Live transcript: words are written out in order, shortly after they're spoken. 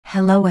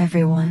Hello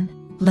everyone,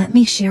 let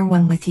me share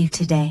one with you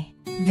today.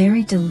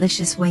 Very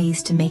delicious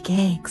ways to make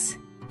eggs.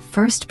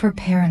 First,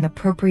 prepare an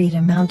appropriate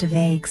amount of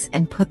eggs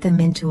and put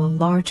them into a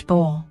large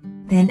bowl.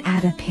 Then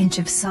add a pinch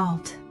of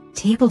salt.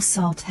 Table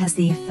salt has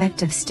the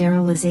effect of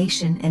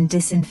sterilization and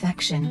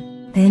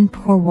disinfection. Then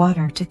pour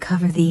water to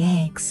cover the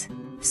eggs.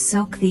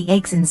 Soak the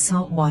eggs in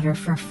salt water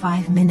for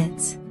 5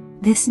 minutes.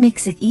 This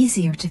makes it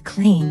easier to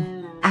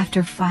clean.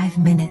 After 5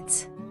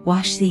 minutes,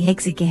 wash the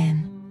eggs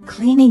again.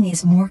 Cleaning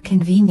is more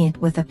convenient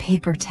with a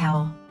paper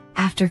towel.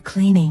 After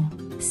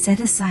cleaning,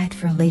 set aside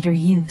for later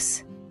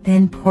use.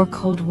 Then pour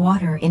cold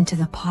water into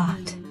the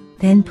pot.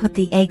 Then put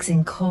the eggs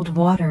in cold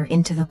water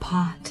into the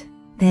pot.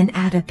 Then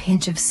add a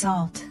pinch of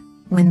salt.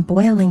 When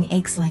boiling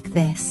eggs like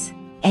this,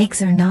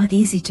 eggs are not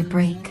easy to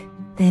break.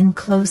 Then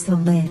close the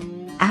lid.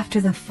 After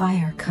the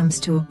fire comes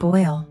to a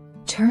boil,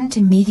 turn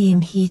to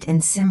medium heat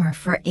and simmer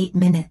for 8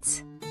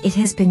 minutes. It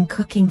has been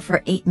cooking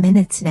for 8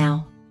 minutes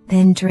now.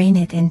 Then drain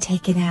it and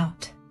take it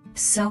out.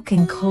 Soak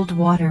in cold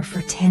water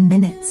for 10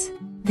 minutes.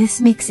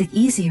 This makes it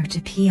easier to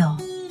peel.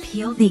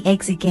 Peel the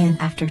eggs again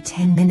after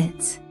 10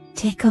 minutes.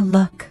 Take a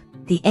look.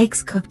 The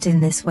eggs cooked in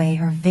this way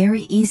are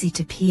very easy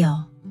to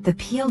peel. The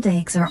peeled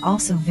eggs are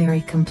also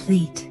very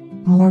complete,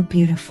 more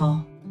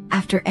beautiful.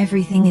 After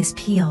everything is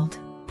peeled,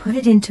 put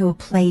it into a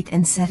plate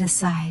and set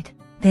aside.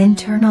 Then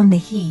turn on the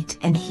heat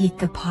and heat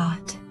the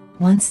pot.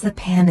 Once the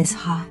pan is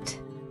hot,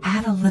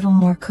 add a little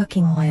more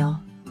cooking oil.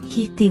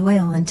 Heat the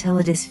oil until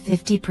it is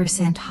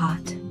 50%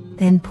 hot.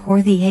 Then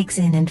pour the eggs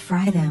in and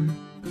fry them.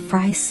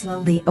 Fry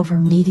slowly over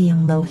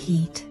medium-low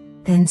heat.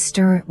 Then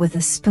stir it with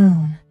a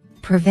spoon.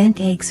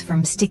 Prevent eggs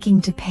from sticking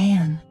to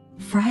pan.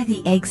 Fry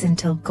the eggs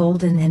until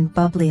golden and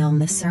bubbly on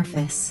the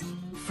surface.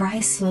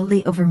 Fry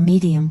slowly over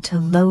medium to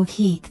low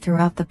heat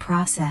throughout the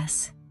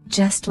process.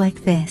 Just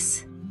like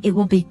this, it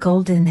will be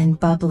golden and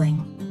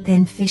bubbling.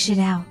 Then fish it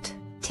out.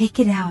 Take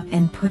it out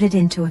and put it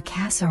into a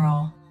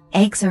casserole.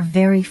 Eggs are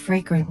very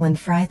fragrant when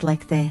fried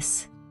like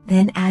this.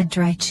 Then add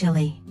dry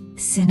chili,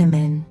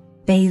 cinnamon,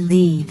 bay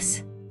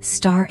leaves,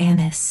 star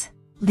anise.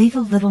 Leave a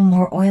little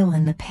more oil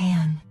in the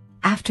pan.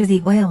 After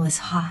the oil is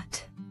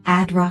hot,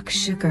 add rock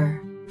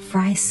sugar.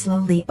 Fry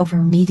slowly over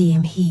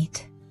medium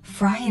heat.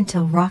 Fry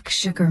until rock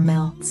sugar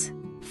melts.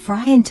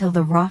 Fry until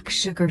the rock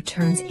sugar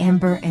turns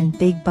amber and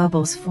big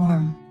bubbles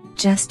form,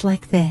 just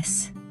like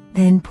this.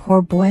 Then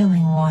pour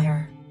boiling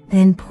water.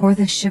 Then pour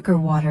the sugar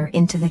water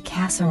into the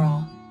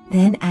casserole.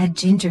 Then add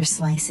ginger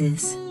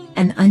slices,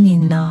 an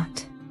onion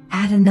knot.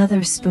 Add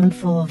another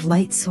spoonful of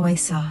light soy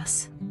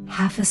sauce,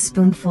 half a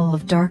spoonful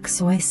of dark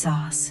soy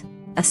sauce,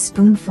 a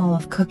spoonful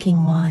of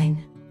cooking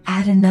wine.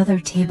 Add another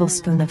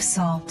tablespoon of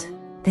salt.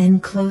 Then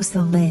close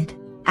the lid.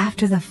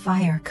 After the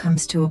fire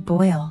comes to a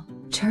boil,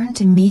 turn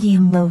to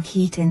medium-low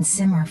heat and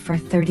simmer for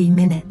 30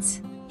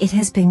 minutes. It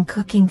has been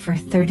cooking for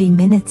 30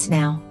 minutes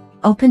now.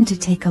 Open to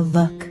take a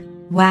look.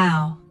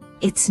 Wow,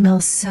 it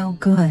smells so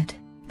good.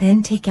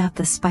 Then take out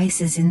the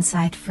spices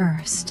inside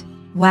first.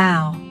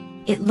 Wow,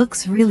 it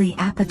looks really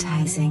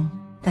appetizing.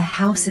 The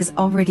house is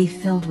already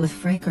filled with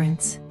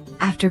fragrance.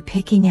 After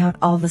picking out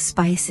all the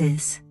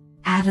spices,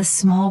 add a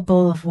small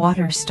bowl of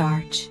water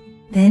starch.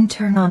 Then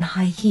turn on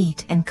high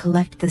heat and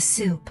collect the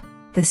soup.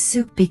 The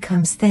soup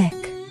becomes thick,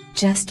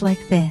 just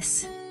like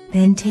this.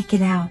 Then take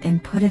it out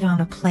and put it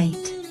on a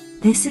plate.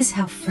 This is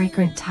how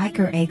fragrant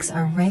tiger eggs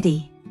are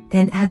ready.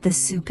 Then add the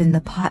soup in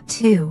the pot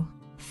too.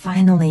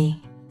 Finally,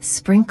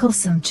 sprinkle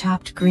some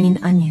chopped green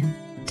onion.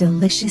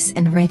 Delicious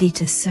and ready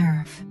to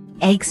serve.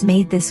 Eggs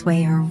made this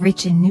way are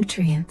rich in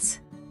nutrients,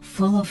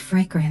 full of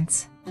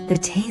fragrance. The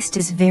taste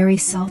is very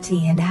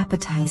salty and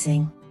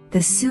appetizing.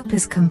 The soup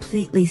is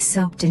completely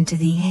soaked into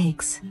the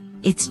eggs.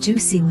 It's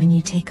juicy when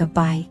you take a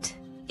bite.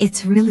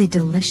 It's really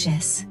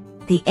delicious.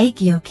 The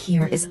egg yolk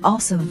here is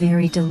also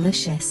very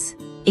delicious.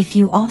 If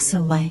you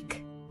also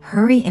like,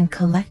 hurry and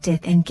collect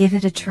it and give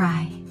it a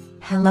try.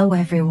 Hello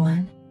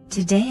everyone.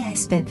 Today I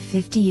spent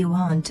 50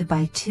 yuan to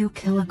buy 2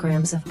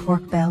 kilograms of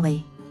pork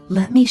belly.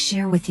 Let me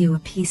share with you a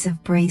piece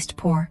of braised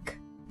pork.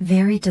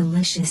 Very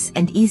delicious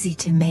and easy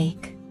to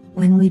make.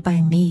 When we buy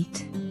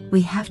meat,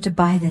 we have to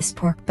buy this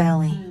pork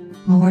belly.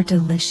 More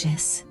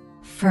delicious.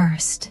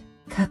 First,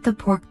 cut the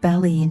pork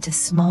belly into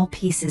small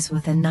pieces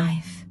with a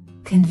knife.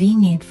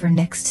 Convenient for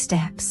next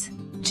steps.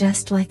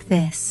 Just like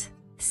this.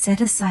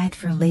 Set aside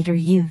for later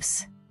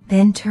use.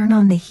 Then turn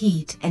on the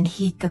heat and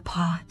heat the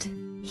pot.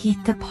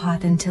 Heat the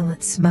pot until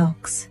it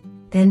smokes.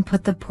 Then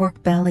put the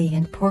pork belly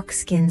and pork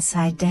skin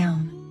side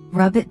down.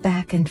 Rub it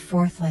back and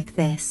forth like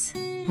this.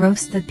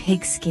 Roast the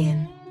pig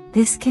skin.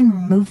 This can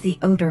remove the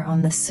odor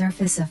on the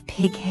surface of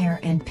pig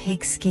hair and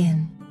pig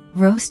skin.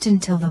 Roast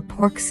until the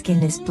pork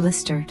skin is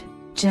blistered,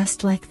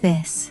 just like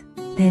this.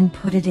 Then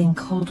put it in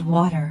cold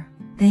water.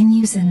 Then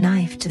use a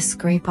knife to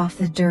scrape off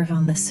the dirt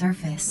on the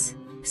surface.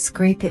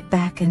 Scrape it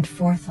back and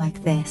forth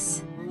like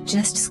this.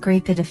 Just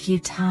scrape it a few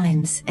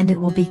times and it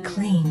will be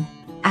clean.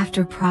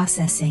 After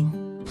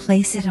processing,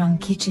 place it on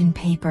kitchen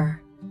paper.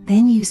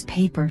 Then use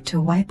paper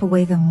to wipe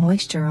away the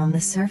moisture on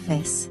the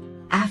surface.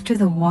 After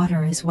the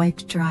water is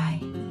wiped dry,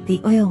 the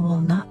oil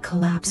will not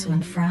collapse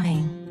when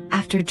frying.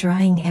 After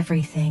drying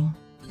everything,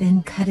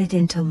 then cut it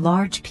into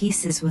large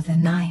pieces with a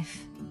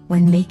knife.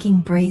 When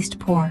making braised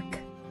pork,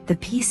 the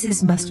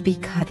pieces must be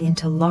cut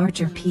into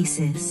larger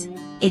pieces.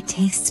 It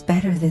tastes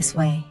better this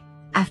way.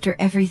 After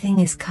everything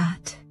is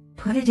cut,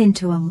 put it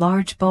into a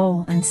large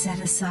bowl and set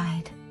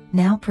aside.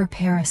 Now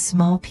prepare a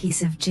small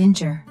piece of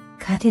ginger.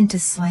 Cut into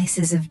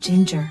slices of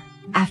ginger.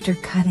 After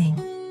cutting,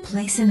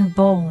 place in a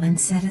bowl and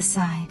set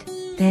aside.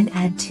 Then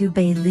add 2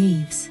 bay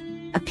leaves,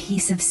 a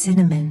piece of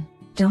cinnamon.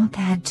 Don't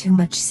add too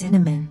much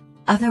cinnamon,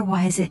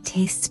 otherwise it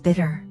tastes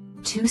bitter.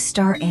 2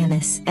 star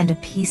anise and a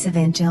piece of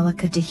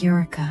Angelica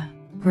dehurica.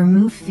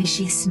 Remove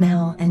fishy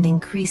smell and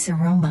increase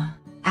aroma.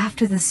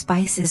 After the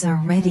spices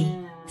are ready,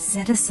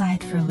 set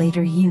aside for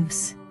later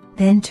use.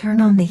 Then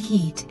turn on the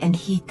heat and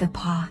heat the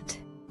pot.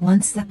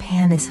 Once the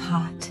pan is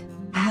hot,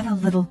 add a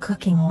little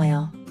cooking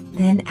oil.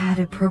 Then add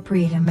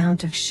appropriate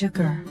amount of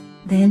sugar.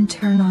 Then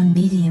turn on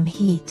medium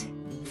heat.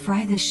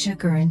 Fry the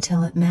sugar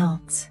until it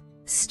melts.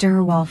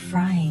 Stir while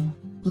frying.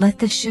 Let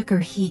the sugar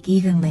heat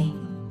evenly.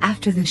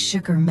 After the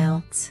sugar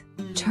melts,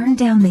 turn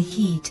down the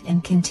heat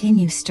and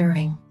continue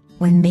stirring.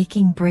 When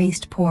making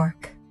braised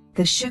pork,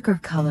 the sugar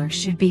color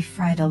should be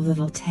fried a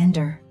little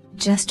tender.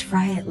 Just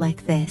fry it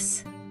like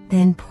this.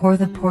 Then pour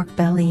the pork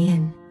belly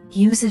in.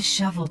 Use a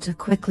shovel to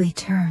quickly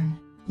turn.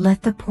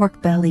 Let the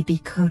pork belly be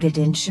coated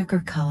in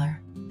sugar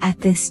color. At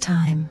this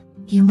time,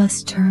 you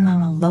must turn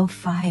on a low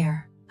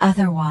fire,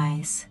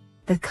 otherwise,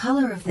 the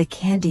color of the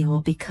candy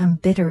will become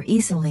bitter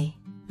easily.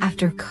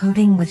 After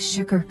coating with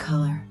sugar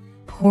color,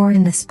 pour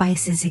in the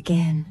spices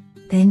again,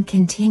 then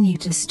continue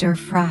to stir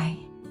fry.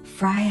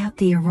 Fry out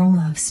the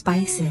aroma of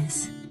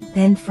spices,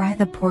 then fry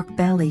the pork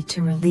belly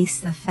to release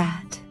the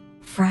fat.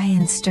 Fry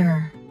and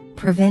stir.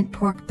 Prevent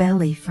pork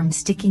belly from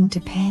sticking to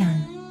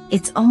pan.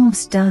 It's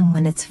almost done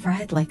when it's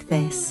fried like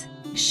this.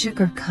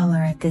 Sugar color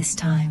at this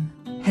time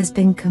has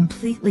been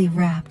completely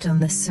wrapped on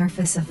the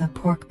surface of the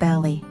pork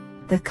belly.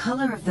 The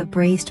color of the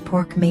braised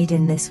pork made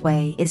in this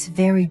way is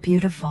very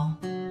beautiful.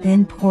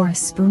 Then pour a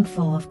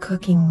spoonful of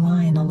cooking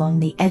wine along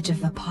the edge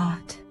of the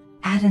pot.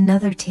 Add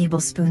another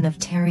tablespoon of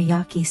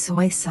teriyaki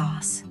soy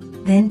sauce.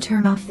 Then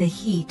turn off the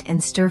heat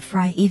and stir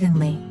fry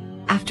evenly.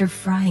 After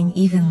frying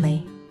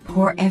evenly,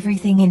 pour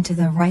everything into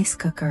the rice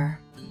cooker.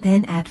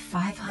 Then add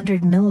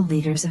 500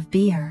 milliliters of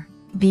beer.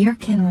 Beer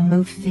can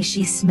remove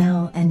fishy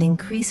smell and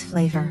increase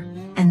flavor,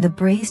 and the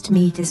braised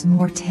meat is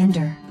more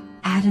tender.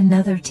 Add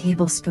another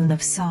tablespoon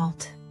of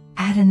salt.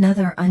 Add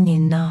another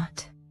onion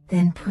knot.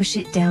 Then push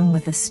it down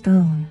with a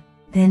spoon.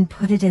 Then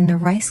put it in the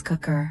rice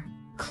cooker.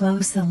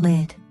 Close the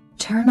lid.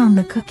 Turn on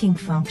the cooking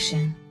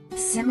function.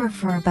 Simmer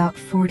for about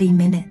 40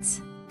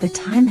 minutes. The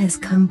time has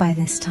come by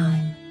this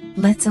time.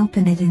 Let's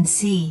open it and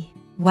see.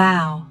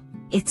 Wow!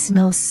 It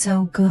smells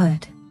so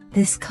good.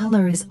 This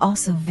color is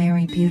also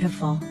very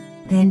beautiful.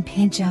 Then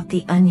pinch out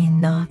the onion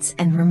knots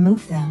and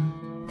remove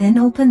them. Then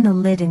open the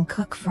lid and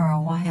cook for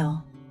a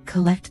while.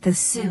 Collect the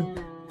soup.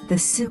 The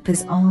soup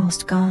is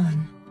almost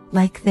gone.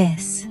 Like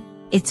this.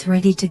 It's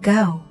ready to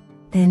go.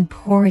 Then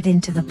pour it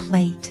into the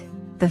plate.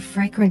 The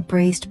fragrant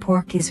braised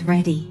pork is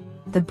ready.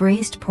 The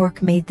braised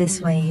pork made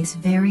this way is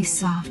very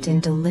soft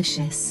and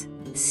delicious.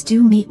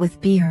 Stew meat with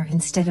beer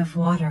instead of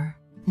water.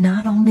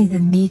 Not only the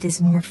meat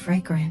is more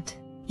fragrant,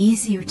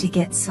 easier to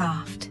get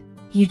soft,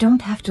 you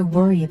don't have to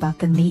worry about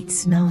the meat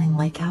smelling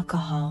like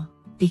alcohol.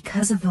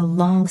 Because of the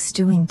long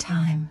stewing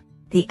time,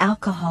 the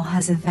alcohol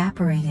has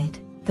evaporated.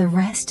 The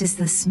rest is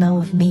the smell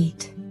of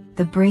meat.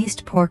 The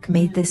braised pork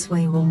made this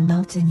way will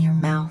melt in your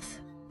mouth.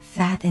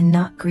 Fat and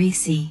not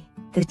greasy.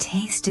 The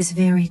taste is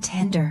very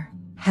tender.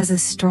 Has a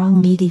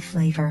strong meaty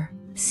flavor.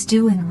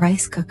 Stew in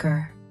rice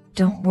cooker.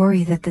 Don't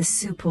worry that the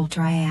soup will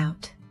dry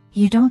out.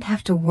 You don't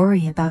have to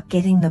worry about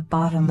getting the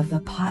bottom of the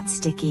pot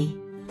sticky.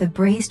 The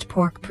braised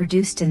pork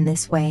produced in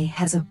this way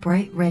has a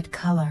bright red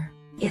color.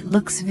 It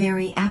looks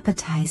very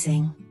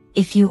appetizing.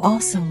 If you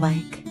also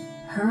like,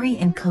 hurry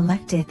and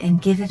collect it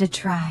and give it a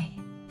try.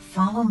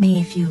 Follow me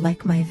if you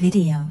like my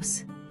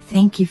videos.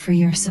 Thank you for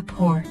your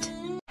support.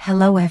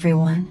 Hello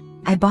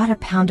everyone, I bought a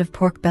pound of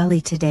pork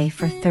belly today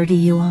for 30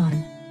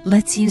 yuan.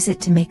 Let's use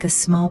it to make a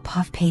small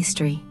puff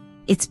pastry.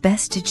 It's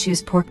best to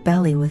choose pork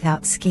belly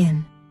without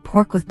skin.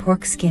 Pork with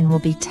pork skin will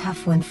be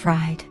tough when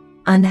fried,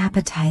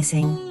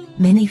 unappetizing.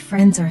 Many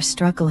friends are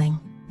struggling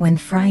when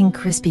frying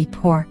crispy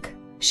pork.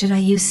 Should I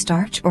use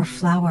starch or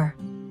flour?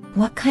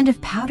 What kind of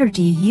powder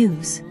do you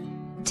use?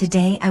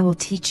 Today I will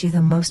teach you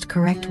the most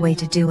correct way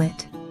to do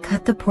it.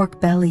 Cut the pork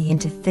belly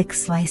into thick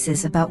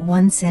slices about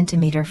 1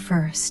 centimeter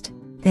first.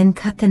 Then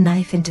cut the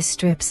knife into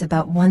strips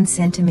about 1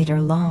 centimeter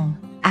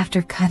long.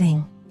 After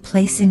cutting,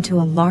 place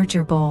into a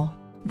larger bowl.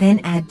 Then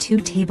add 2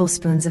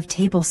 tablespoons of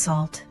table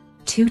salt,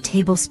 2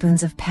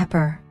 tablespoons of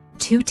pepper,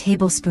 2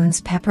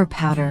 tablespoons pepper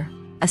powder,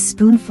 a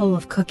spoonful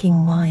of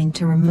cooking wine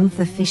to remove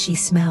the fishy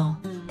smell.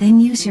 Then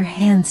use your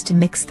hands to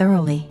mix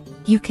thoroughly.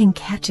 You can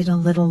catch it a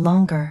little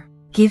longer.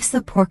 Gives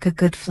the pork a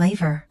good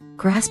flavor.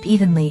 Grasp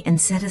evenly and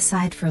set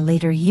aside for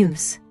later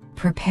use.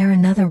 Prepare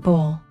another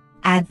bowl.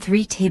 Add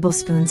 3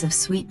 tablespoons of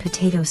sweet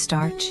potato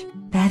starch,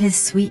 That is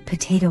sweet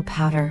potato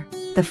powder.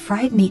 The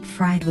fried meat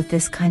fried with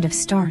this kind of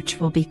starch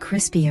will be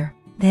crispier.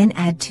 Then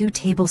add 2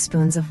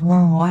 tablespoons of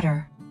warm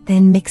water.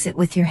 Then mix it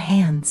with your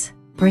hands.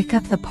 Break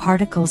up the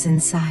particles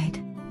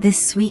inside.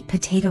 This sweet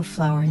potato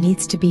flour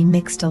needs to be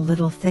mixed a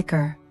little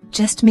thicker.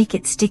 Just make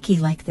it sticky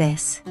like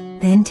this.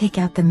 Then take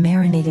out the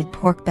marinated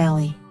pork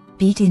belly.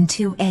 Beat in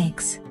 2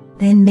 eggs.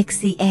 Then mix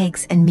the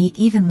eggs and meat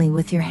evenly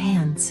with your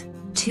hands.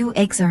 2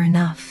 eggs are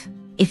enough.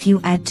 If you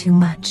add too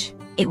much,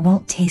 it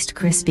won't taste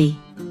crispy.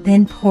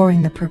 Then pour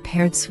in the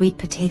prepared sweet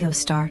potato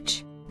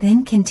starch.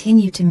 Then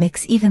continue to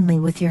mix evenly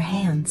with your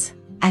hands.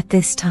 At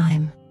this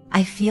time,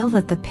 I feel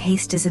that the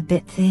paste is a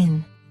bit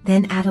thin.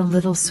 Then add a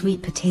little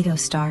sweet potato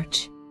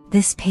starch.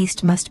 This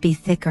paste must be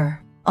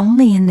thicker.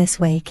 Only in this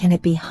way can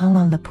it be hung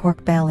on the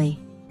pork belly.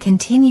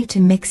 Continue to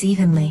mix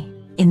evenly.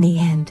 In the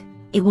end,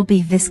 it will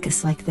be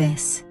viscous like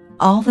this.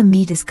 All the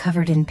meat is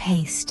covered in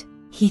paste.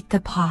 Heat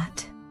the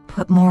pot.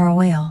 Put more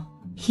oil.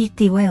 Heat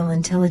the oil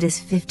until it is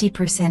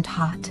 50%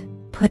 hot.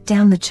 Put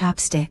down the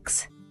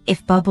chopsticks.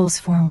 If bubbles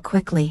form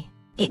quickly,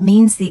 it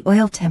means the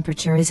oil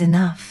temperature is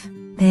enough.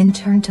 Then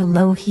turn to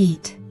low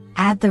heat.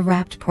 Add the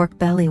wrapped pork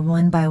belly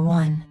one by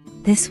one.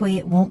 This way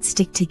it won't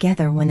stick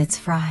together when it's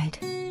fried.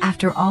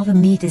 After all the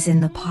meat is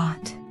in the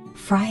pot,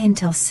 fry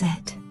until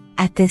set.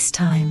 At this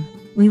time,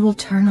 we will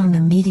turn on the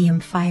medium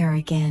fire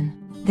again.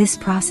 This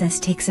process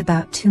takes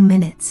about 2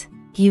 minutes.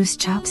 Use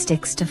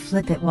chopsticks to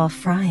flip it while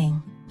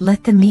frying.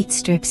 Let the meat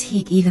strips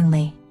heat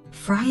evenly.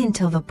 Fry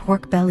until the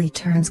pork belly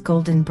turns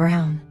golden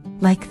brown.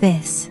 Like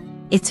this.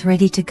 It's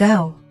ready to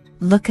go.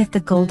 Look at the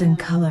golden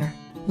color.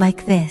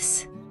 Like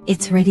this.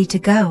 It's ready to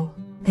go.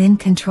 Then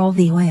control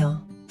the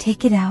oil.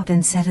 Take it out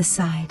and set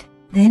aside.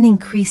 Then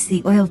increase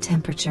the oil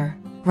temperature.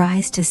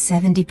 Rise to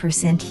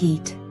 70%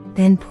 heat.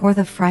 Then pour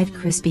the fried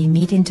crispy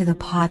meat into the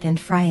pot and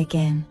fry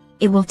again.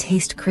 It will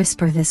taste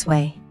crisper this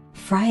way.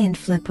 Fry and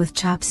flip with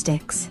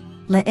chopsticks.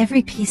 Let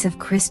every piece of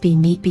crispy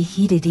meat be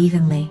heated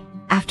evenly.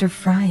 After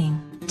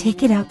frying,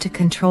 take it out to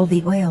control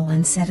the oil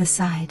and set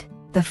aside.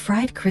 The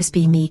fried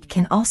crispy meat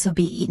can also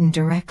be eaten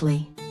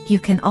directly. You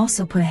can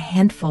also put a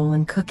handful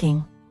when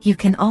cooking. You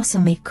can also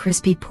make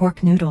crispy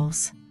pork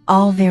noodles.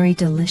 All very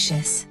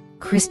delicious.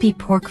 Crispy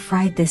pork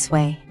fried this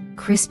way.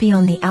 Crispy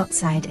on the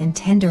outside and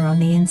tender on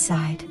the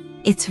inside.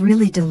 It's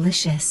really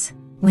delicious.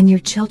 When your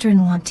children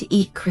want to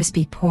eat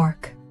crispy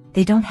pork,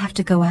 they don't have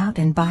to go out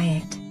and buy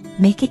it.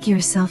 Make it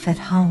yourself at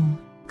home.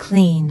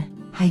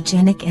 Clean,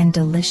 hygienic and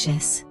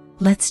delicious.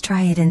 Let's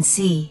try it and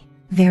see.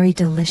 Very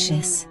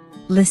delicious.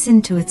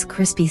 Listen to its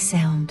crispy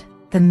sound.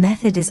 The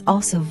method is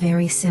also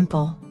very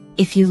simple.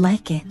 If you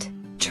like it,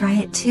 try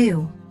it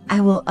too. I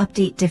will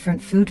update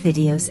different food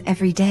videos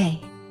every day.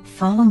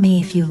 Follow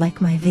me if you like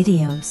my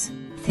videos.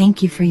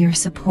 Thank you for your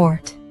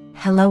support.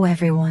 Hello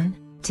everyone.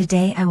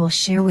 Today I will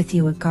share with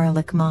you a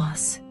garlic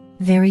moss.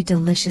 Very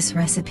delicious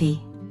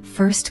recipe.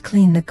 First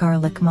clean the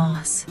garlic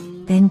moss.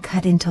 Then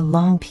cut into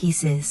long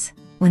pieces.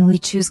 When we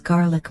choose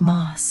garlic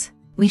moss,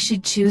 we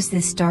should choose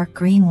this dark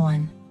green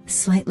one,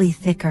 slightly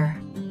thicker.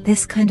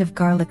 This kind of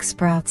garlic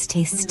sprouts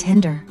tastes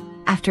tender.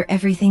 After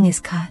everything is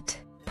cut,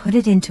 put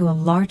it into a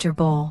larger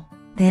bowl.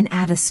 Then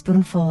add a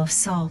spoonful of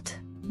salt.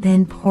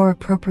 Then pour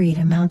appropriate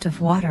amount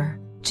of water,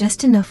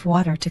 just enough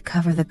water to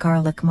cover the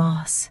garlic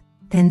moss.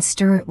 Then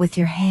stir it with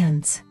your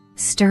hands.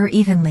 Stir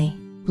evenly.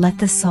 Let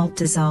the salt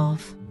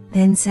dissolve.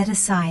 Then set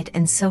aside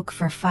and soak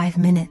for 5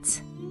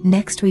 minutes.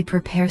 Next we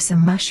prepare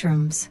some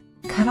mushrooms.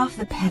 Cut off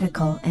the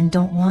pedicle and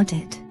don't want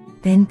it.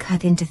 Then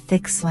cut into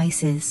thick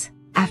slices.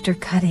 After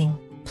cutting,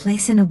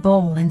 place in a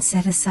bowl and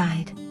set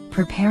aside.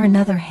 Prepare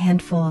another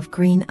handful of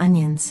green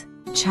onions.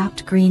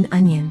 Chopped green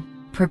onion.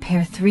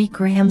 Prepare 3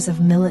 grams of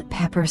millet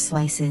pepper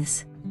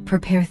slices.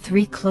 Prepare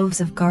 3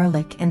 cloves of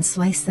garlic and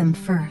slice them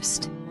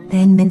first.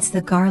 Then mince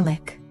the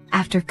garlic.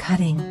 After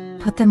cutting,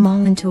 put them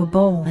all into a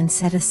bowl and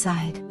set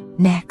aside.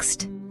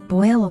 Next,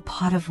 boil a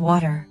pot of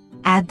water.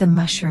 Add the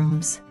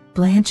mushrooms.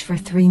 Blanch for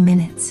 3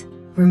 minutes.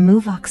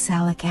 Remove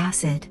oxalic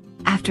acid.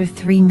 After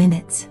 3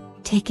 minutes,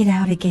 take it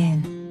out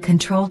again.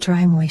 Control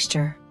dry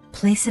moisture.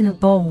 Place in a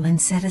bowl and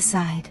set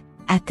aside.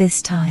 At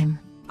this time,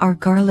 our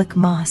garlic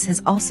moss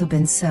has also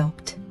been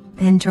soaked.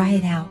 Then dry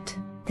it out.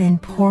 Then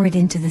pour it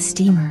into the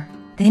steamer.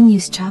 Then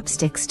use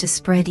chopsticks to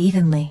spread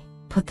evenly.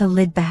 Put the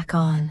lid back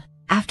on.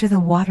 After the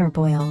water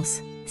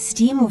boils,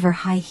 steam over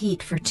high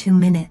heat for 2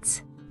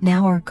 minutes.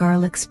 Now our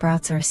garlic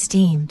sprouts are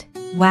steamed.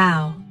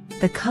 Wow!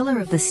 The color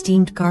of the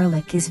steamed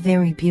garlic is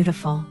very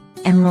beautiful,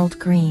 emerald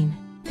green.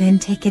 Then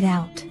take it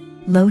out.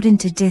 Load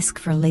into disc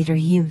for later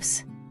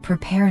use.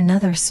 Prepare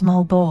another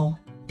small bowl.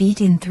 Beat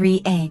in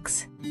 3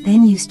 eggs.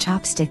 Then use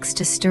chopsticks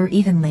to stir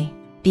evenly.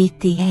 Beat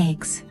the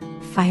eggs.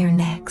 Fire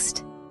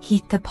next.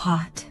 Heat the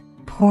pot.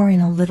 Pour in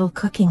a little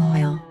cooking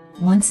oil.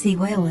 Once the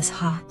oil is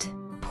hot,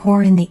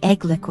 pour in the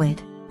egg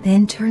liquid.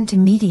 Then turn to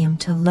medium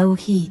to low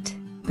heat.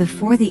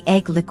 Before the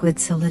egg liquid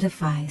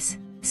solidifies,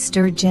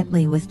 stir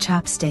gently with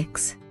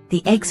chopsticks.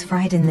 The eggs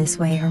fried in this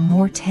way are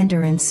more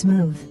tender and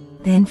smooth.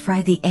 Then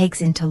fry the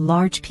eggs into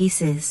large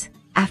pieces.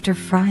 After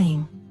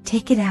frying,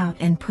 take it out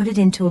and put it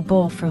into a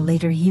bowl for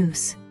later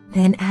use.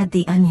 Then add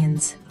the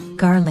onions,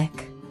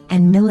 garlic,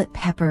 and millet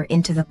pepper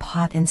into the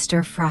pot and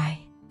stir fry.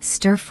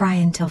 Stir fry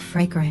until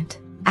fragrant.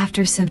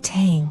 After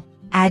sautéing,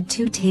 add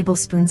 2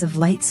 tablespoons of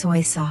light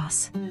soy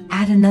sauce.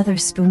 Add another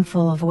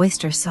spoonful of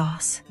oyster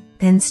sauce.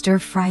 Then stir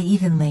fry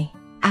evenly.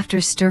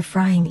 After stir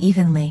frying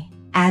evenly,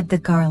 add the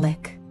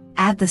garlic.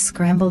 Add the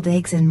scrambled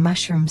eggs and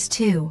mushrooms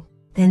too.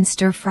 Then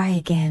stir fry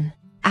again.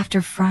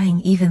 After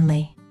frying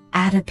evenly,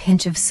 add a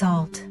pinch of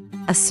salt,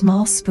 a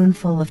small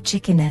spoonful of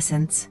chicken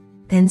essence.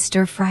 Then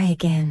stir fry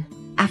again.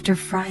 After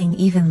frying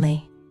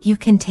evenly, you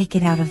can take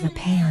it out of the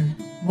pan.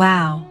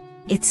 Wow!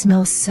 It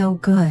smells so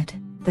good.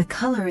 The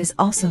color is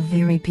also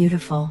very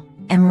beautiful,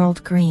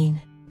 emerald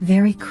green,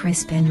 very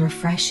crisp and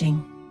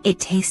refreshing. It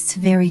tastes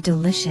very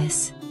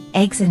delicious.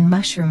 Eggs and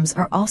mushrooms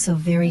are also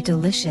very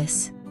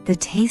delicious. The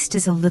taste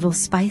is a little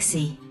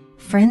spicy.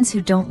 Friends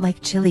who don't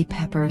like chili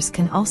peppers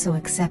can also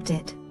accept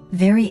it.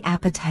 Very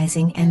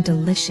appetizing and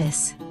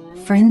delicious.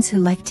 Friends who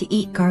like to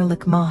eat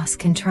garlic moss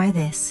can try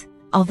this.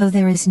 Although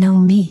there is no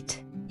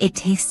meat, it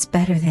tastes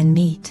better than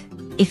meat.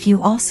 If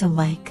you also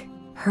like,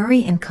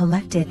 hurry and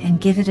collect it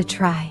and give it a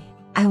try.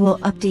 I will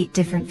update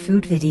different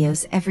food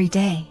videos every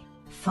day.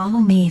 Follow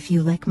me if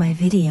you like my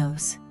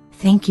videos.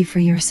 Thank you for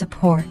your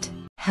support.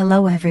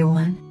 Hello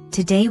everyone.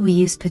 Today we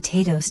use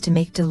potatoes to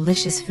make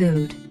delicious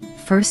food.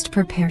 First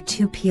prepare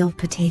 2 peeled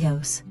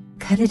potatoes.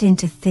 Cut it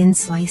into thin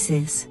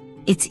slices.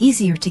 It's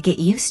easier to get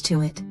used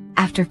to it.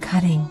 After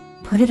cutting,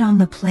 put it on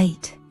the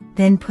plate.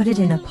 Then put it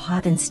in a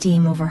pot and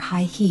steam over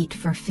high heat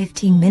for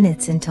 15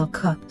 minutes until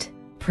cooked.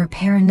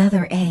 Prepare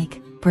another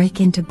egg, break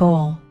into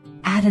bowl.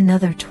 Add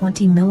another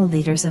 20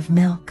 milliliters of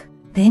milk.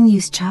 Then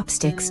use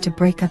chopsticks to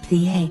break up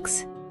the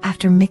eggs.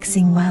 After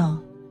mixing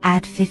well,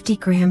 add 50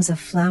 grams of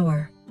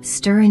flour.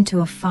 Stir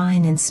into a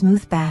fine and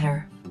smooth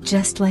batter,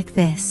 just like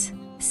this.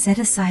 Set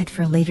aside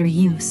for later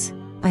use.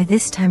 By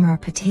this time our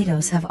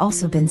potatoes have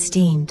also been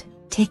steamed.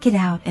 Take it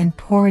out and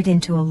pour it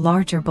into a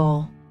larger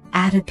bowl.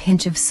 Add a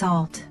pinch of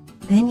salt.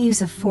 Then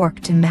use a fork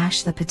to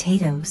mash the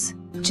potatoes,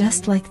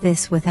 just like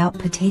this without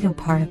potato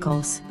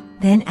particles.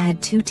 Then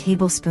add 2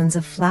 tablespoons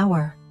of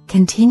flour.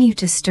 Continue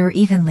to stir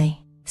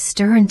evenly.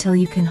 Stir until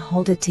you can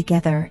hold it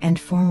together and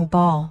form a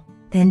ball.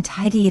 Then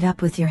tidy it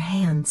up with your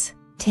hands.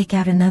 Take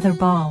out another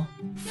ball.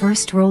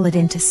 First roll it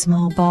into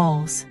small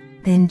balls.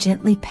 Then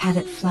gently pat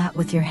it flat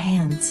with your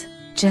hands,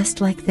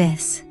 just like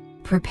this.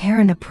 Prepare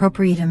an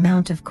appropriate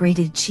amount of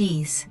grated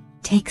cheese.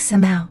 Take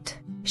some out.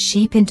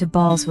 Shape into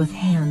balls with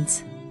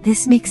hands.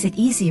 This makes it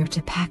easier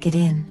to pack it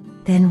in.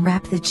 Then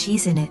wrap the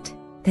cheese in it.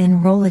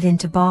 Then roll it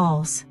into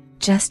balls,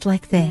 just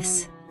like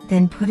this.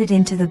 Then put it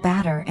into the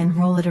batter and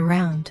roll it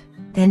around.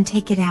 Then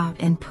take it out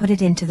and put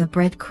it into the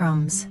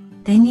breadcrumbs.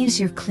 Then use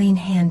your clean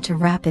hand to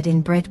wrap it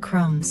in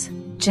breadcrumbs,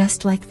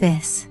 just like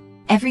this.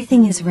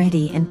 Everything is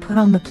ready and put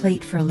on the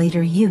plate for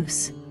later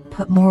use.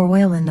 Put more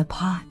oil in the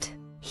pot.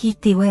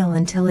 Heat the oil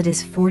until it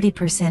is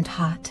 40%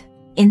 hot.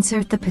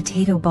 Insert the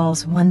potato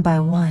balls one by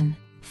one.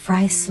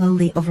 Fry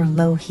slowly over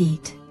low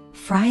heat.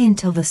 Fry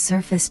until the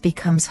surface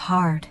becomes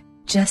hard,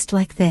 just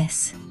like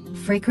this.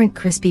 Fragrant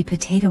crispy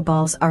potato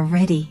balls are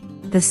ready.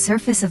 The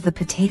surface of the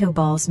potato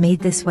balls made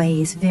this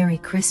way is very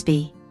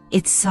crispy.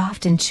 It's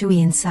soft and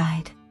chewy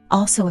inside,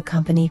 also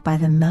accompanied by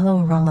the mellow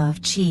aroma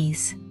of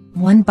cheese.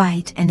 One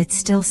bite and it's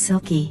still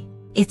silky.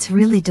 It's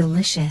really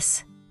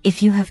delicious.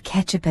 If you have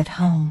ketchup at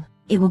home,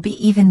 it will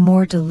be even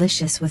more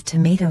delicious with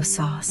tomato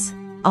sauce.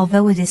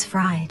 Although it is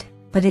fried,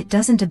 but it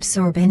doesn't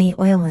absorb any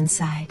oil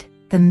inside.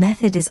 The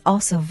method is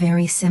also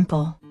very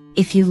simple.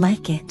 If you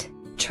like it,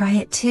 try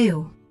it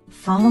too.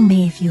 Follow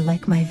me if you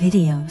like my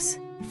videos.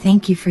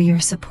 Thank you for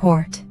your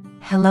support.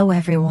 Hello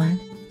everyone.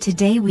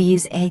 Today we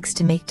use eggs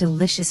to make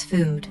delicious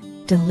food.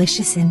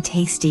 Delicious and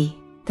tasty.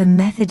 The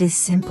method is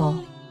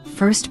simple.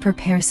 First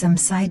prepare some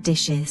side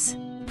dishes.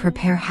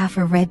 Prepare half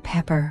a red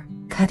pepper.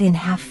 Cut in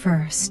half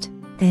first.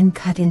 Then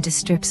cut into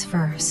strips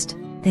first.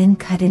 Then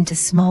cut into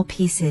small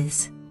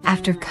pieces.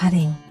 After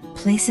cutting,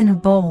 place in a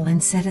bowl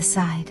and set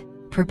aside.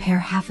 Prepare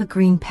half a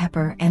green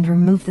pepper and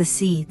remove the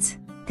seeds.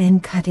 Then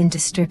cut into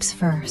strips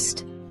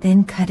first.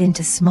 Then cut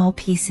into small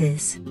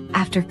pieces.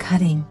 After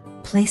cutting,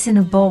 place in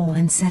a bowl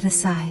and set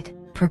aside.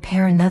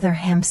 Prepare another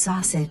ham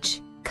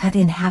sausage. Cut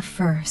in half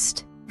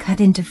first.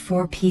 Cut into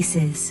 4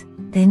 pieces.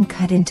 Then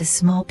cut into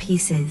small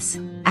pieces.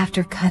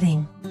 After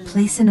cutting,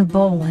 place in a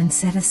bowl and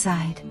set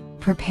aside.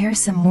 Prepare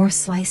some more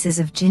slices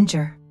of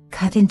ginger.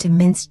 Cut into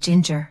minced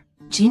ginger.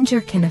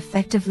 Ginger can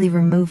effectively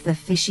remove the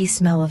fishy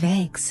smell of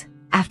eggs.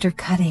 After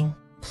cutting,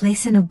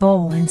 place in a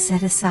bowl and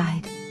set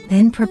aside.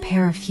 Then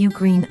prepare a few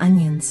green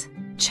onions.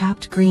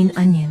 Chopped green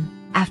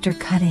onion. After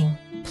cutting,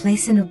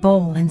 place in a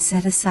bowl and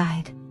set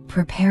aside.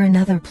 Prepare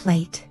another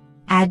plate.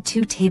 Add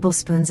 2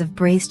 tablespoons of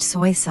braised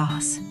soy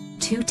sauce,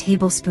 2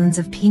 tablespoons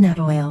of peanut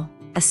oil,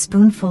 a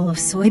spoonful of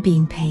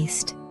soybean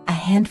paste, a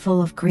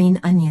handful of green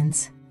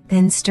onions.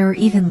 Then stir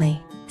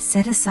evenly.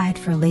 Set aside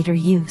for later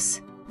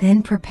use.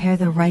 Then prepare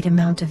the right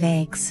amount of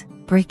eggs.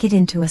 Break it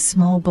into a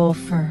small bowl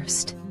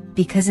first,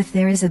 because if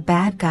there is a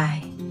bad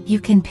guy, you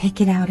can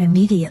pick it out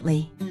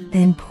immediately.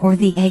 Then pour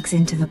the eggs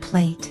into the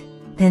plate.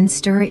 Then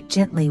stir it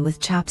gently with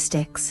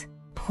chopsticks.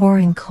 pour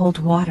in cold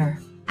water.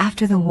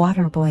 After the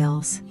water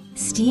boils,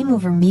 steam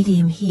over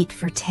medium heat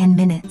for 10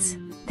 minutes.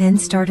 Then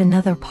start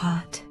another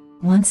pot.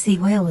 Once the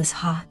oil is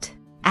hot,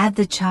 add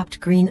the chopped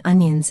green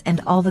onions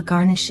and all the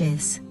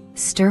garnishes.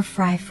 Stir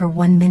fry for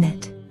 1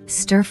 minute.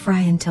 Stir fry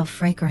until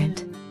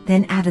fragrant.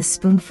 Then add a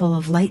spoonful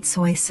of light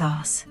soy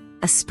sauce,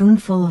 a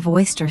spoonful of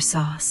oyster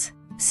sauce.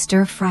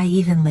 Stir fry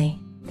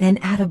evenly. Then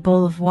add a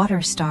bowl of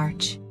water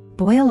starch.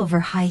 Boil over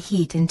high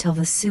heat until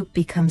the soup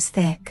becomes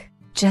thick,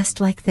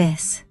 just like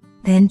this.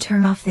 Then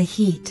turn off the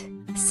heat.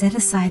 Set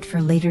aside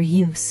for later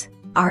use.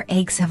 Our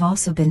eggs have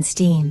also been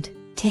steamed.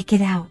 Take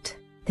it out.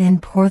 Then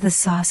pour the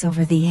sauce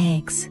over the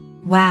eggs.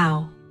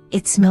 Wow!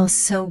 It smells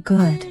so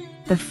good.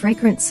 The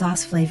fragrant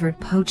sauce-flavored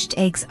poached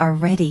eggs are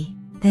ready.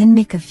 Then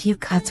make a few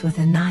cuts with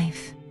a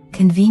knife.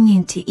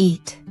 Convenient to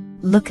eat.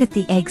 Look at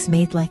the eggs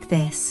made like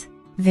this.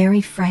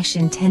 Very fresh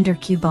and tender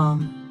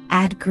cubome.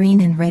 Add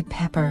green and red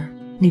pepper.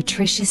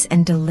 Nutritious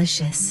and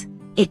delicious.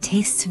 It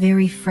tastes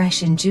very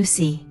fresh and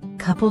juicy,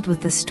 coupled with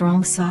the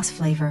strong sauce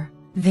flavor.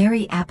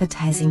 Very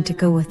appetizing to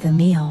go with the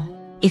meal.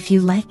 If you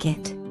like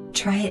it,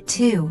 try it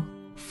too.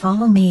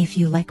 Follow me if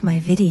you like my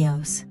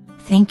videos.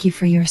 Thank you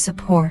for your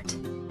support.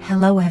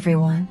 Hello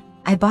everyone.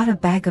 I bought a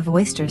bag of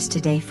oysters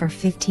today for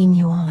 15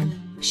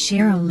 yuan.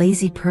 Share a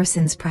lazy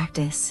person's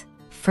practice.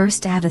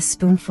 First add a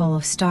spoonful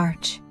of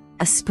starch,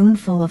 a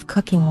spoonful of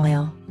cooking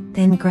oil,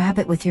 then grab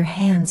it with your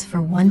hands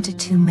for 1 to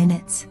 2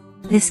 minutes.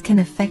 This can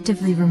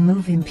effectively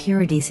remove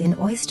impurities in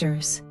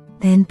oysters.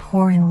 Then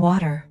pour in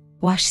water,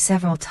 wash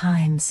several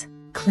times,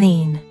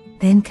 clean,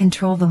 then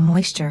control the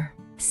moisture.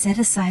 Set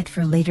aside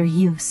for later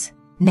use.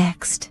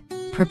 Next,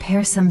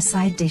 prepare some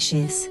side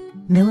dishes.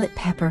 Millet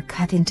pepper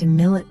cut into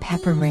millet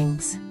pepper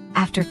rings.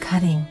 After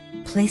cutting,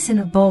 place in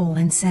a bowl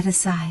and set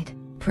aside.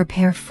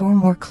 Prepare 4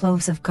 more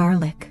cloves of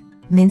garlic,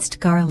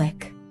 minced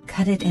garlic.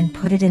 Cut it and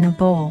put it in a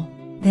bowl.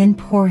 Then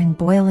pour in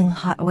boiling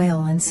hot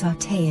oil and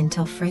sauté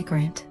until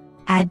fragrant.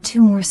 Add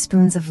 2 more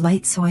spoons of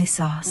light soy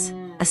sauce,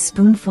 a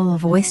spoonful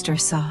of oyster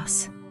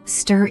sauce.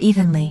 Stir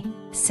evenly.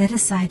 Set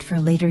aside for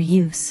later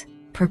use.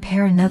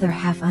 Prepare another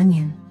half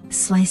onion.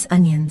 Slice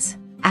onions.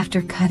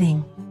 After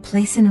cutting,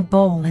 place in a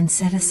bowl and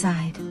set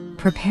aside.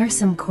 Prepare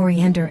some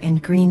coriander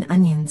and green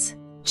onions.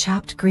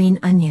 Chopped green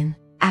onion.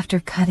 After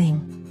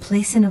cutting,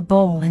 place in a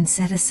bowl and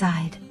set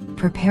aside.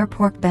 Prepare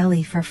pork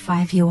belly for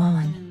 5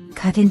 yuan.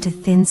 Cut into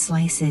thin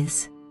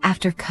slices.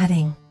 After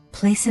cutting,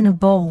 place in a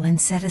bowl and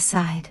set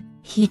aside.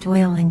 Heat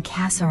oil in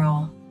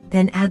casserole.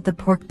 Then add the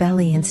pork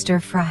belly and stir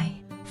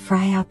fry.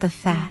 Fry out the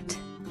fat.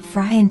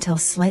 Fry until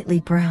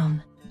slightly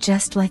brown,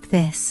 just like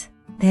this.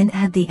 Then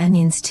add the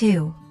onions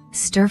too.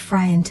 Stir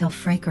fry until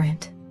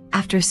fragrant.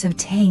 After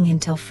sautéing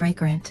until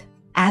fragrant,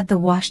 add the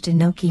washed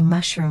enoki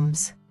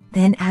mushrooms.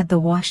 Then add the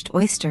washed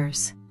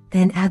oysters.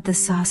 Then add the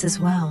sauce as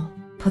well.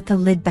 Put the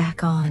lid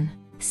back on.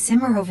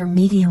 Simmer over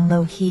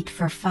medium-low heat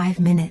for 5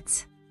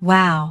 minutes.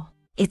 Wow!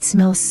 It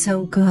smells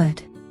so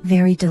good.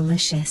 Very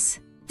delicious.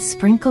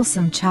 Sprinkle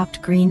some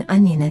chopped green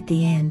onion at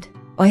the end.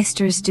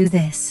 Oysters do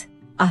this.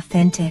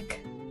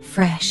 Authentic,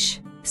 fresh,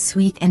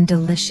 sweet and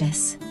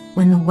delicious.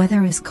 When the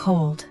weather is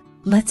cold,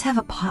 let's have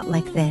a pot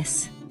like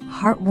this.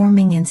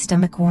 Heartwarming and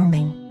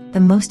stomach-warming. The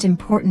most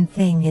important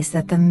thing is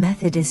that the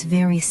method is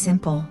very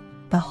simple.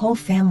 The whole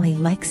family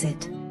likes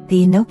it.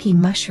 The enoki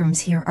mushrooms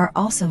here are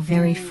also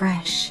very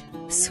fresh,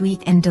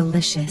 sweet and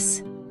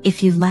delicious.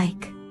 If you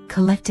like,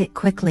 collect it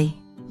quickly.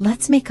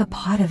 Let's make a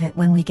pot of it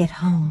when we get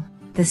home.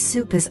 The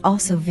soup is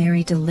also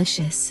very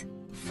delicious.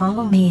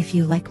 Follow me if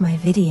you like my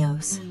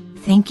videos.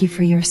 Thank you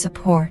for your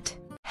support.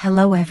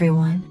 Hello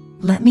everyone.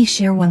 Let me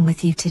share one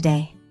with you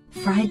today.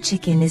 Fried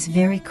chicken is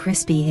very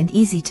crispy and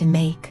easy to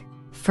make.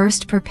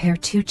 First prepare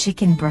 2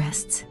 chicken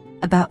breasts,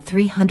 about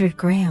 300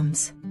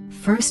 grams.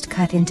 First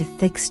cut into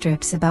thick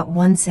strips about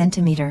 1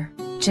 centimeter,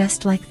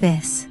 just like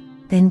this.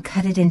 Then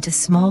cut it into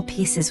small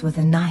pieces with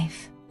a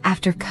knife.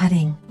 After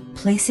cutting,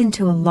 place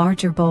into a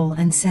larger bowl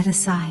and set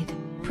aside.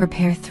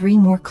 Prepare 3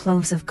 more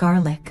cloves of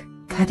garlic,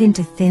 cut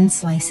into thin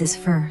slices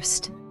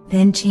first.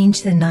 Then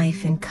change the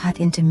knife and cut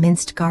into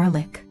minced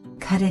garlic.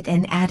 Cut it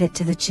and add it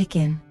to the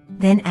chicken.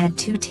 Then add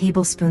 2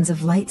 tablespoons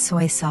of light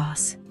soy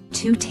sauce,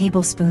 2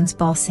 tablespoons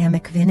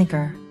balsamic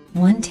vinegar,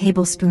 1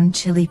 tablespoon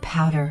chili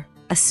powder,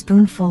 a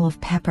spoonful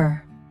of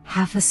pepper,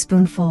 half a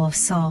spoonful of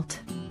salt,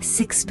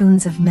 6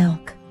 spoons of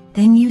milk.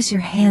 Then use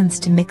your hands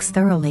to mix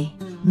thoroughly.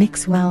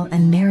 Mix well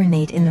and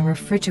marinate in the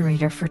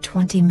refrigerator for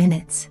 20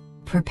 minutes.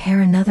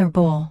 Prepare another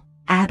bowl.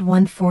 Add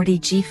 140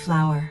 g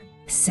flour,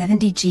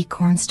 70 g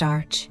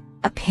cornstarch,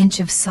 a pinch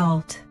of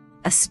salt,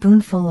 a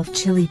spoonful of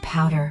chili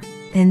powder.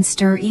 Then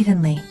stir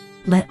evenly.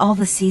 Let all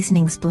the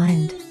seasonings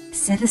blend.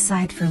 Set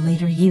aside for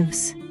later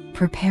use.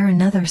 Prepare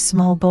another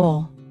small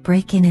bowl.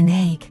 Break in an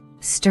egg.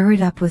 Stir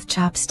it up with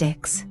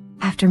chopsticks.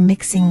 After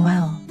mixing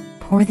well,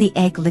 pour the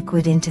egg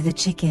liquid into the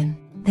chicken.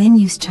 Then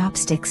use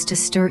chopsticks to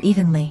stir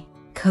evenly.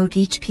 Coat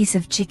each piece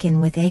of chicken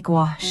with egg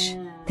wash.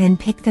 Then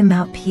pick them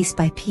out piece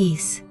by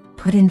piece.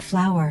 Put in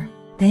flour.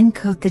 Then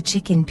coat the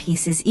chicken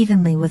pieces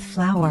evenly with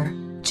flour,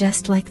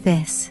 just like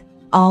this.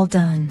 All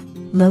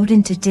done. Load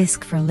into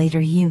disc for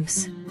later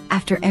use.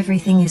 After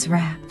everything is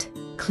wrapped,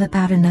 clip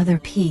out another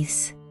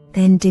piece,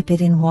 then dip it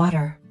in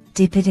water,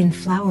 dip it in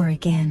flour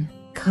again,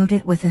 coat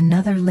it with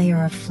another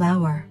layer of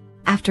flour.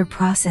 After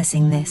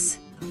processing this,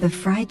 the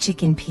fried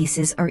chicken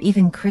pieces are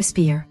even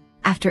crispier.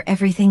 After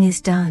everything is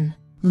done,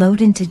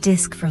 load into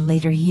disc for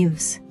later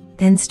use.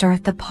 Then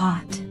start the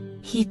pot.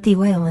 Heat the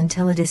oil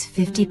until it is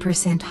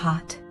 50%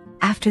 hot.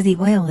 After the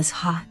oil is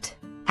hot,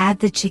 add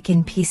the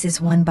chicken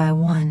pieces one by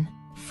one.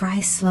 Fry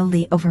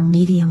slowly over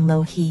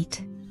medium-low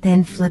heat.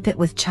 Then flip it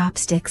with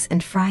chopsticks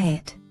and fry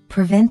it.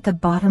 Prevent the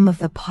bottom of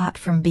the pot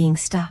from being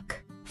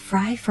stuck.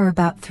 Fry for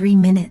about 3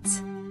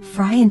 minutes.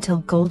 Fry until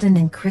golden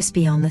and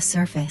crispy on the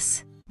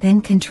surface.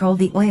 Then control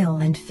the oil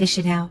and fish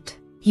it out.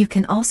 You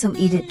can also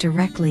eat it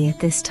directly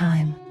at this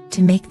time.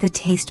 To make the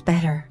taste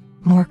better,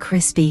 more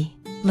crispy,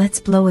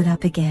 let's blow it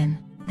up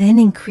again. Then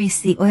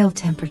increase the oil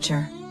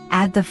temperature.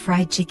 Add the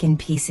fried chicken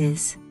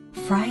pieces.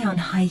 Fry on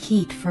high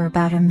heat for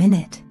about a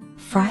minute.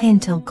 Fry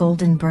until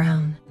golden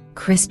brown,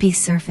 crispy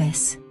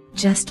surface,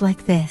 just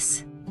like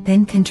this.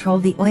 Then control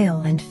the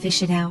oil and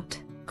fish it out.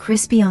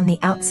 Crispy on the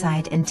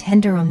outside and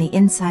tender on the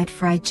inside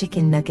fried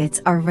chicken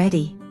nuggets are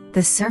ready.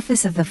 The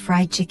surface of the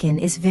fried chicken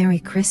is very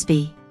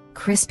crispy.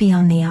 Crispy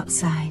on the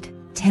outside,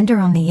 tender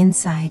on the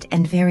inside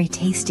and very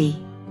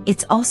tasty.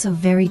 It's also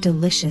very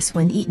delicious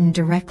when eaten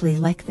directly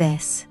like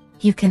this.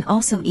 You can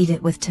also eat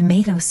it with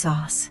tomato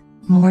sauce.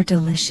 More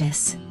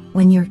delicious.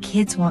 When your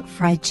kids want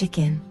fried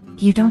chicken,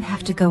 you don't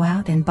have to go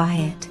out and buy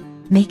it.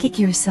 Make it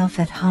yourself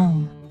at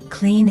home,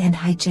 clean and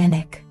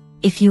hygienic.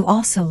 If you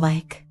also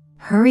like,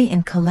 hurry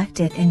and collect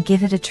it and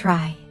give it a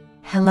try.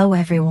 Hello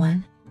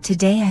everyone.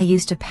 Today I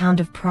used a pound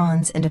of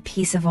prawns and a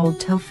piece of old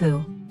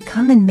tofu.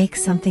 Come and make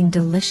something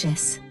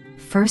delicious.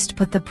 First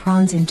put the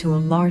prawns into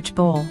a large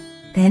bowl,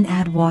 then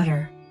add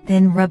water,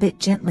 then rub it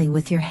gently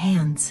with your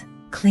hands.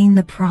 Clean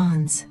the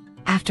prawns.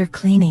 After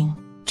cleaning,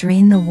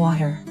 drain the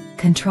water,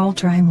 control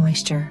dry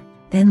moisture.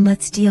 Then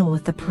let's deal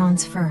with the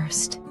prawns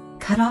first.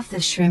 Cut off the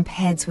shrimp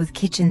heads with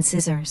kitchen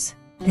scissors,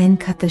 then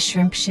cut the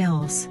shrimp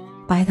shells.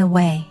 By the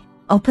way,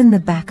 open the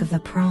back of the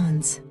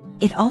prawns.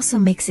 It also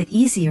makes it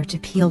easier to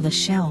peel the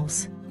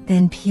shells.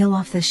 Then peel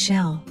off the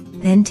shell,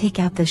 then take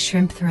out the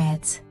shrimp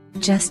threads,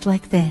 just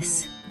like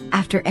this.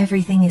 After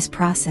everything is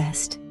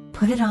processed,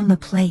 put it on the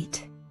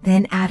plate,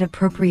 then add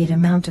appropriate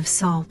amount of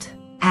salt,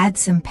 add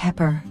some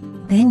pepper,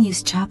 then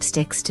use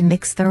chopsticks to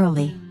mix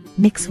thoroughly.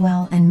 Mix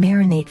well and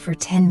marinate for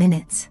 10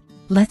 minutes.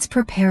 Let's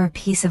prepare a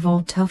piece of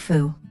old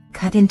tofu.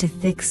 Cut into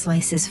thick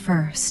slices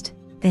first,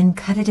 then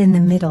cut it in the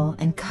middle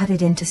and cut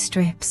it into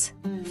strips.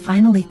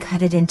 Finally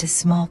cut it into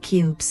small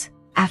cubes.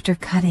 After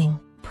cutting,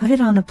 put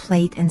it on a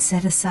plate and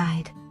set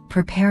aside.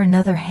 Prepare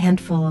another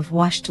handful of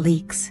washed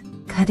leeks.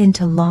 Cut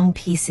into long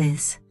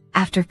pieces.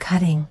 After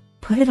cutting,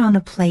 put it on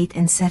a plate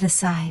and set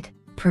aside.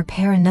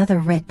 Prepare another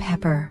red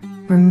pepper.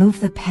 Remove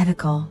the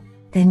pedicle,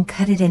 then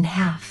cut it in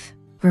half.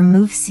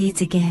 Remove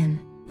seeds again,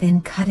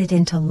 then cut it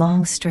into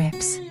long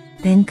strips.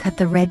 Then cut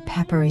the red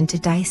pepper into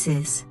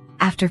dices.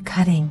 After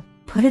cutting,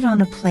 put it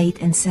on a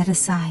plate and set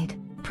aside.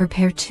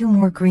 Prepare 2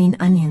 more green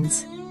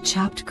onions.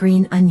 Chopped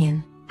green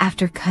onion.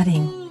 After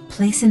cutting,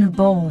 place in a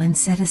bowl and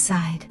set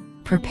aside.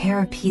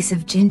 Prepare a piece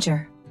of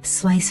ginger.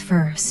 Slice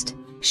first,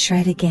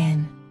 shred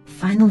again.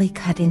 Finally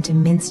cut into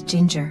minced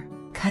ginger.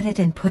 Cut it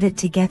and put it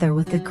together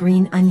with the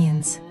green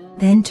onions.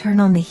 Then turn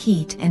on the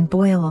heat and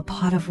boil a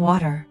pot of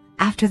water.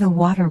 After the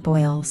water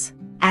boils,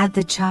 add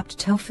the chopped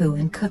tofu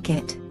and cook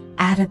it.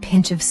 Add a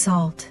pinch of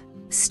salt.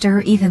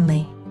 Stir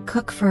evenly.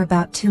 Cook for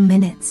about 2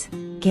 minutes.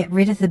 Get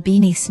rid of the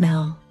beany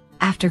smell.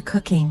 After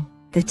cooking,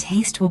 the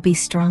taste will be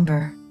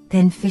stronger.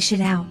 Then fish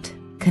it out.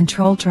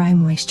 Control dry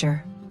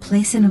moisture.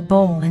 Place in a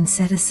bowl and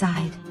set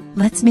aside.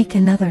 Let's make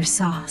another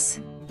sauce.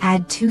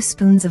 Add 2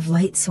 spoons of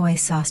light soy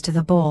sauce to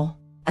the bowl.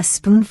 A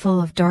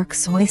spoonful of dark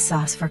soy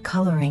sauce for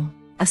coloring.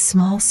 A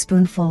small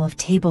spoonful of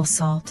table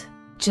salt.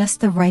 Just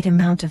the right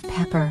amount of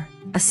pepper.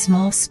 A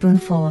small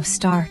spoonful of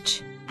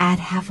starch. Add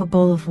half a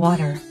bowl of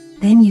water.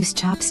 Then use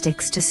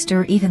chopsticks to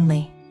stir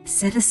evenly.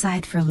 Set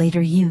aside for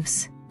later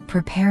use.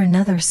 Prepare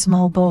another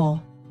small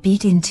bowl.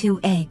 Beat in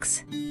 2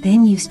 eggs.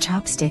 Then use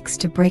chopsticks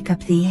to break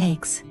up the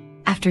eggs.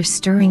 After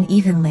stirring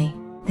evenly,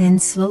 then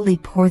slowly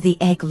pour the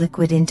egg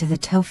liquid into the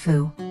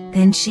tofu.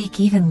 Then shake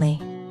evenly.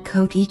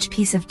 Coat each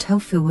piece of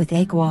tofu with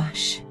egg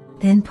wash.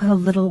 Then put a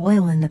little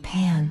oil in the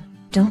pan.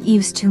 Don't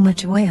use too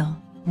much oil.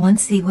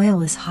 Once the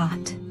oil is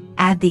hot,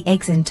 add the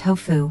eggs and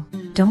tofu.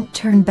 Don't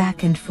turn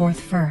back and forth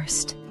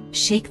first.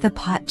 Shake the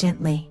pot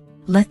gently.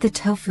 Let the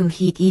tofu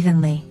heat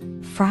evenly.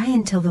 Fry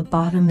until the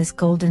bottom is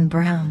golden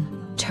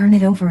brown. Turn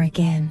it over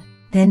again.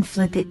 Then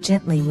flip it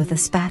gently with a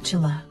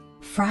spatula.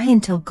 Fry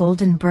until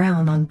golden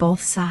brown on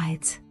both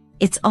sides.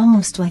 It's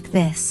almost like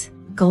this,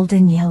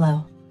 golden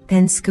yellow.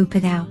 Then scoop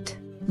it out.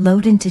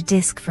 Load into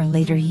disc for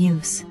later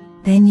use.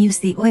 Then use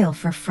the oil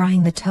for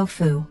frying the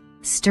tofu.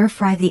 Stir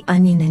fry the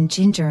onion and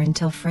ginger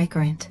until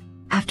fragrant.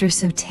 After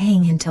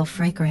sautéing until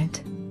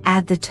fragrant,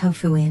 add the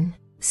tofu in.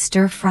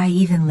 Stir fry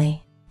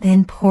evenly.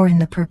 Then pour in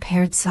the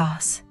prepared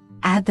sauce.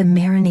 Add the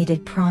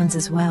marinated prawns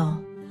as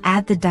well.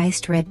 Add the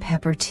diced red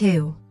pepper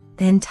too.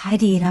 Then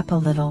tidy it up a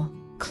little.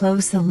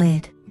 Close the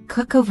lid.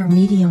 Cook over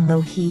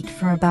medium-low heat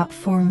for about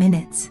 4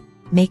 minutes.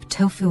 Make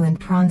tofu and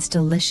prawns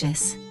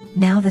delicious.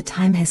 Now the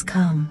time has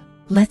come.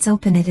 Let's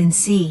open it and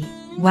see.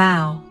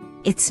 Wow!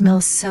 It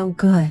smells so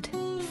good.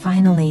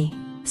 Finally,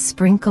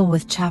 sprinkle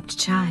with chopped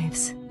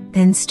chives.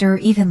 Then stir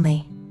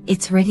evenly.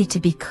 It's ready to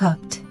be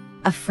cooked.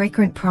 A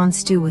fragrant prawn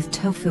stew with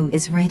tofu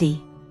is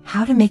ready.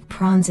 How to make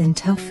prawns and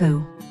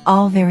tofu.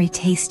 All very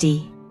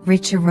tasty,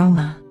 rich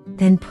aroma.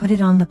 Then put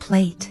it on the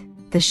plate.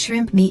 The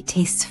shrimp meat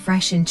tastes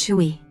fresh and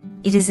chewy.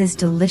 It is as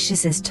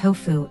delicious as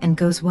tofu and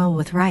goes well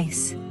with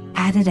rice.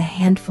 Added a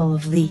handful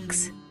of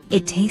leeks.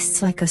 It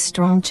tastes like a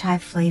strong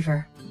chive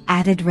flavor.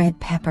 Added red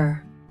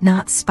pepper.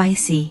 Not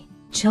spicy.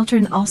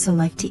 Children also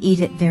like to eat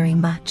it very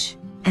much.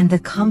 And the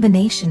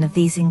combination of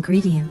these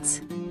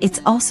ingredients,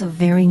 it's also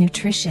very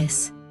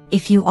nutritious.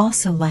 If you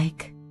also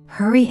like,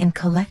 hurry and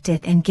collect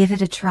it and give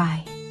it a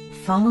try.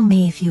 Follow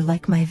me if you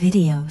like my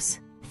videos.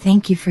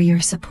 Thank you for your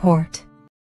support.